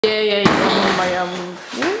Yeah,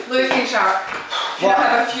 Looking sharp. Can I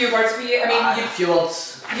have a few words for you? I mean, a few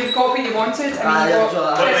words. You've got what you wanted. I mean, you've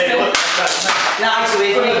got Nice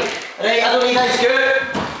away from me. Right, I don't need that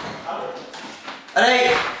scoop.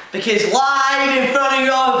 Alright, because live in front of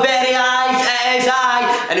your very eyes, it is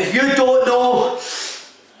I. And if you don't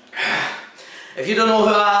know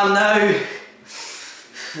who I am now,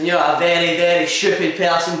 you're a very, very stupid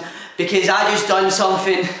person. Because I just done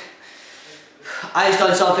something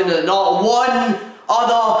that not one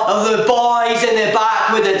other of the boys in the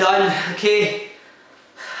back would have done, okay?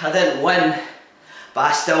 I didn't win, but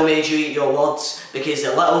I still made you eat your words because the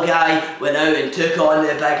little guy went out and took on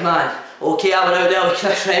the big man. Okay, I went out there with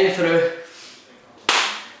Chris Renfrew,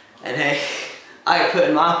 and I got put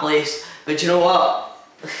in my place, but you know what?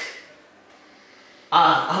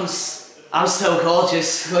 I'm still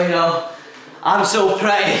gorgeous, you know? I'm so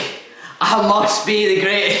pretty, I must be the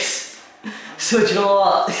greatest. So do you know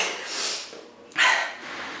what?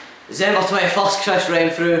 December 21st, Chris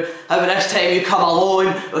Renfrew, how about this time you come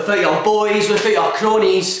alone, without your boys, without your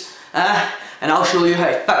cronies, and I'll show you how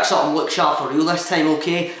to fix up and look sharp for real this time,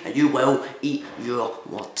 okay? And you will eat your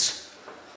words.